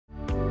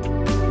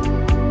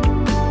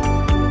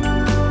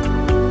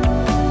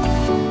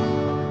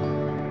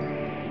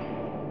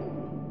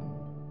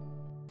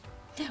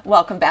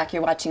Welcome back.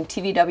 You're watching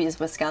TVW's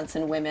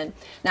Wisconsin Women.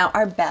 Now,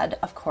 our bed,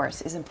 of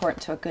course, is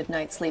important to a good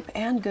night's sleep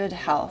and good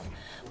health,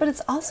 but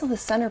it's also the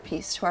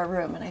centerpiece to our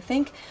room. And I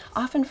think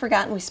often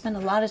forgotten, we spend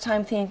a lot of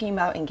time thinking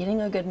about and getting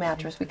a good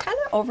mattress. We kind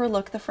of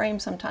overlook the frame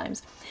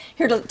sometimes.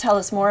 Here to tell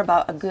us more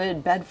about a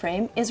good bed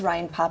frame is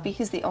Ryan Poppy.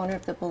 He's the owner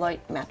of the Beloit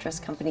Mattress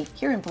Company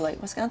here in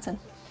Beloit, Wisconsin.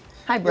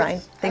 Hi, Brian.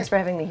 Yes. Thanks Hi. for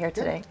having me here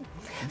today.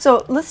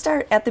 So let's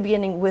start at the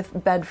beginning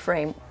with bed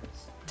frame.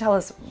 Tell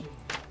us,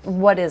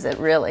 what is it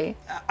really?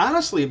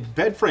 Honestly,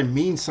 bed frame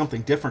means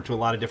something different to a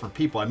lot of different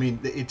people. I mean,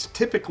 it's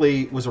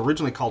typically was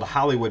originally called a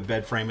Hollywood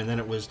bed frame, and then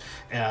it was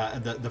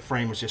the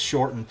frame was just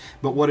shortened.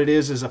 But what it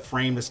is a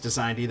frame that's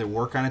designed to either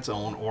work on its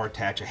own or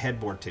attach a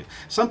headboard to.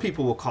 Some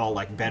people will call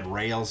like bed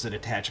rails that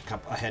attach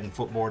a head and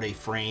footboard a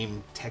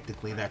frame.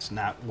 Technically, that's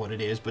not what it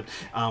is, but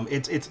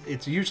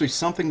it's usually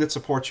something that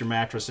supports your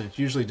mattress, and it's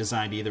usually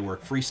designed to either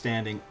work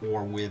freestanding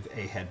or with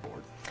a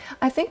headboard.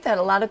 I think that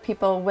a lot of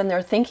people, when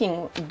they're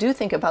do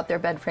think about their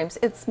bed frames,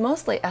 it's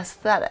mostly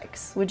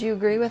aesthetics. Would you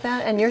agree with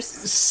that? And you're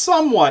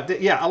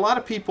somewhat, yeah. A lot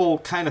of people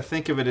kind of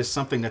think of it as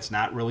something that's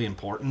not really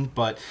important.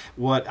 But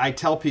what I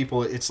tell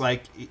people, it's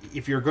like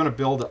if you're going to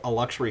build a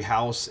luxury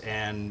house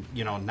and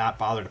not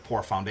bother to pour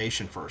a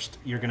foundation first,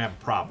 you're going to have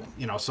a problem.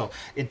 So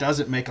it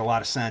doesn't make a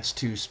lot of sense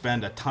to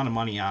spend a ton of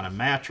money on a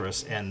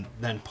mattress and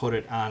then put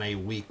it on a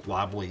weak,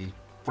 wobbly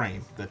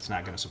frame that's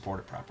not going to support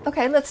it properly.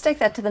 Okay, let's take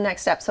that to the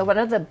next step. So what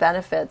are the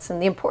benefits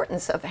and the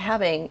importance of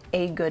having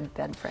a good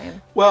bed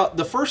frame? Well,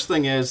 the first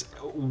thing is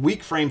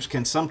weak frames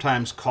can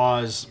sometimes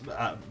cause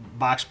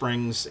box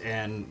springs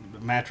and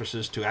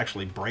mattresses to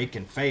actually break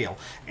and fail.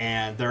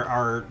 And there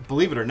are,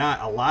 believe it or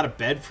not, a lot of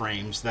bed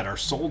frames that are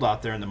sold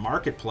out there in the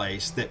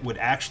marketplace that would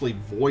actually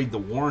void the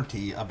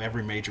warranty of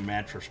every major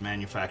mattress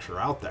manufacturer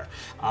out there.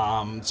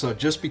 So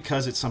just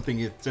because it's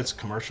something that's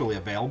commercially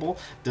available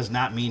does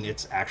not mean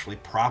it's actually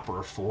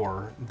proper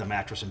for the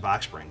mattress and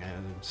box spring.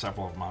 And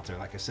several of them out there,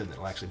 like I said, that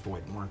will actually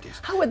void warranties.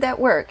 How would that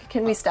work?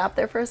 Can we stop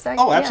there for a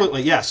second? Oh,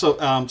 absolutely, yeah.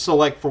 So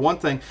like for one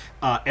thing,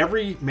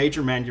 every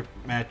major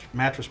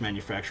mattress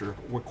manufacturer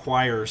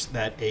requires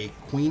that a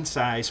queen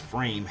size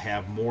frame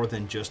have more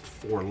than just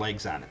 4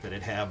 legs on it, that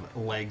it have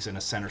legs and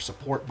a center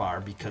support bar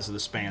because of the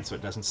span so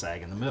it doesn't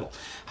sag in the middle.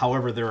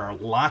 However, there are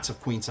lots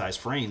of queen size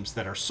frames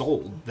that are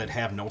sold that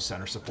have no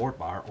center support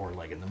bar or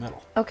leg in the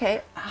middle.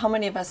 Okay, how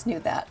many of us knew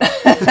that?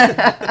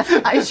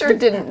 I sure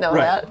didn't know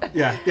that.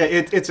 Yeah,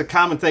 it's a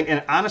common thing,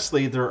 and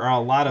honestly there are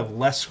a lot of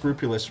less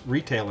scrupulous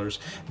retailers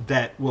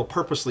that will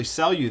purposely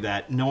sell you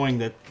that, knowing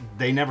that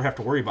they never have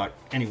to worry about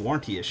any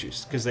warranty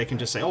issues because they can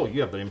just say, oh,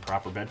 you have the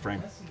improper bed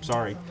frame,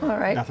 sorry. All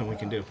right. Nothing we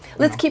can do.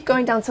 Let's keep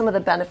going down some of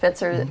the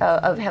benefits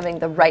of having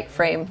the right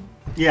frame.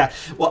 Yeah,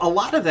 well, a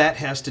lot of that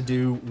has to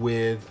do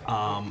with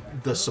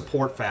the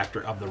support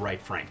factor of the right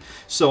frame.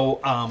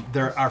 So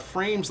there are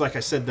frames, like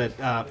I said,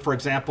 that, for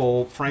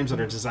example, frames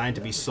that are designed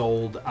to be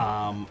sold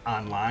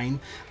online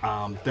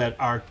that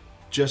are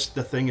just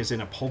the thing is in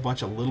a whole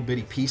bunch of little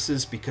bitty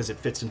pieces because it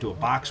fits into a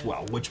box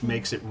well, which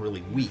makes it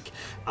really weak.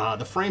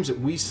 The frames that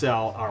we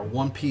sell are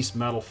one-piece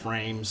metal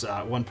frames,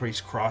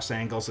 one-piece cross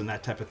angles and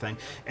that type of thing.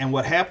 And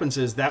what happens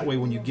is that way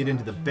when you get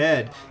into the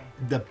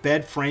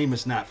bed frame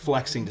is not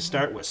flexing to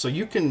start with. So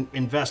you can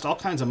invest all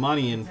kinds of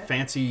money in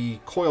fancy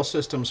coil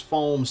systems,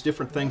 foams,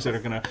 different things that are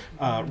going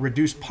to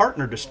reduce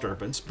partner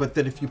disturbance, but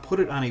that if you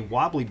put it on a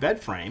wobbly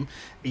bed frame,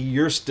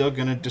 you're still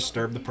going to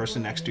disturb the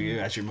person next to you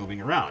as you're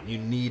moving around. You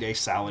need a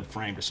solid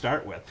frame to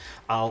start with.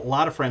 A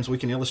lot of frames, we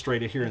can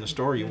illustrate it here in the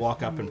store. You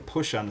walk up and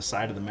push on the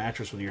side of the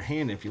mattress with your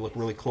hand. If you look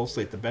really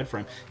closely at the bed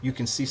frame, you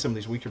can see some of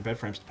these weaker bed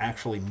frames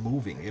actually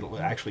moving. It'll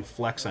actually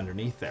flex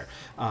underneath there.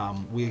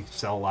 We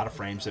sell a lot of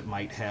frames that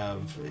might have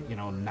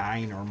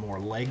 9 or more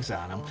legs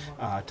on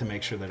them to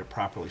make sure that it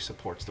properly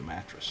supports the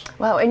mattress.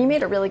 Wow, and you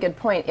made a really good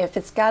point. If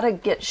it's got to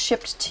get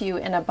shipped to you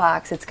in a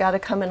box, it's got to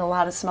come in a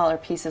lot of smaller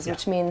pieces,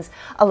 which means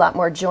a lot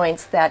more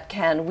joints that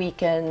can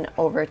weaken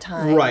over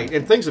time. Right,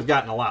 and things have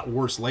gotten a lot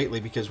worse lately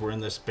because we're in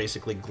this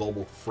basically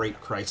global freight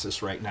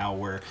crisis right now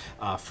where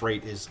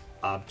freight is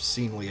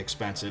obscenely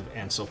expensive,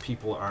 and so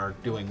people are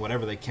doing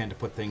whatever they can to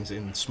put things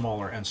in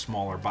smaller and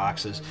smaller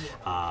boxes.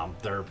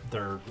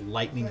 They're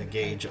lightening the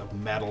gauge of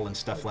metal and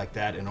stuff like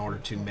that in order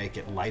to make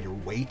it lighter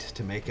weight,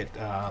 to make it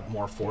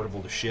more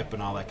affordable to ship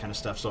and all that kind of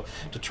stuff. So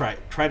to try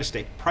to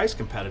stay price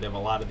competitive, a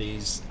lot of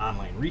these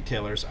online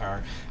retailers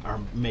are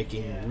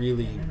making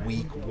really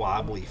weak,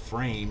 wobbly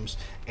frames,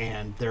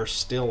 and they're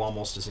still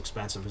almost as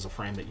expensive as a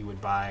frame that you would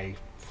buy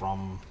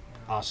from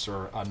us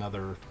or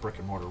another brick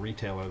and mortar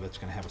retailer that's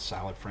going to have a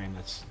solid frame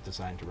that's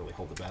designed to really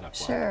hold the bed up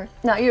well. Sure.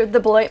 Now, you're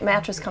the Beloit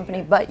Mattress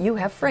Company, but you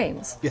have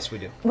frames. Yes, we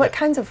do. What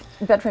kinds of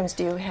bed frames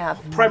do you have?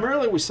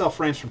 Primarily, we sell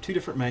frames from 2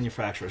 different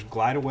manufacturers,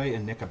 Glide-A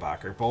and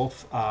Knickerbocker.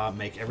 Both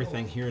make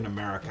everything here in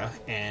America,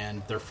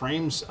 and their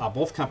frames,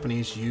 both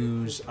companies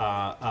use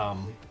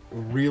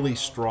really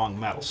strong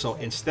metal. So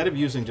instead of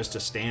using just a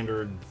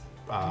standard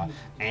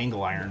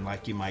angle iron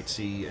like you might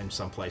see in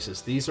some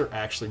places. These are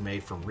actually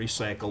made from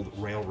recycled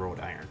railroad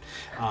iron.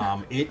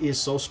 It is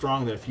so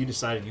strong that if you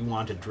decided you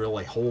wanted to drill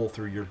a hole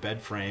through your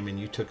bed frame and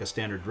you took a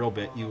standard drill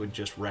bit, you would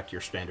just wreck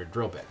your standard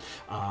drill bit.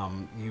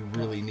 You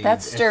really need...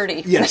 That's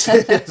sturdy. Yes,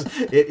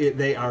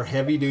 they are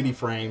heavy-duty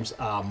frames.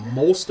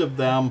 Most of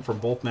them from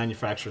both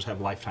manufacturers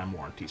have lifetime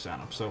warranties on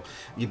them. So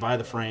you buy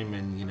the frame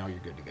and you know you're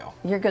good to go.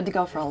 You're good to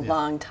go for a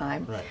long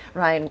time. Right.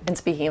 Ryan, and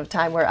speaking of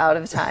time, we're out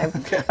of time.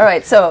 Okay. All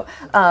right, so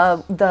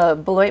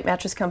the Beloit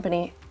Mattress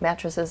Company,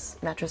 mattresses,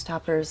 mattress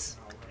toppers,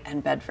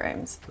 and bed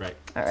frames. Right.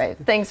 All right,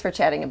 thanks for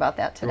chatting about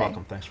that today. You're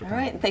welcome. Thanks for coming.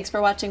 All right, thanks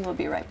for watching. We'll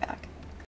be right back.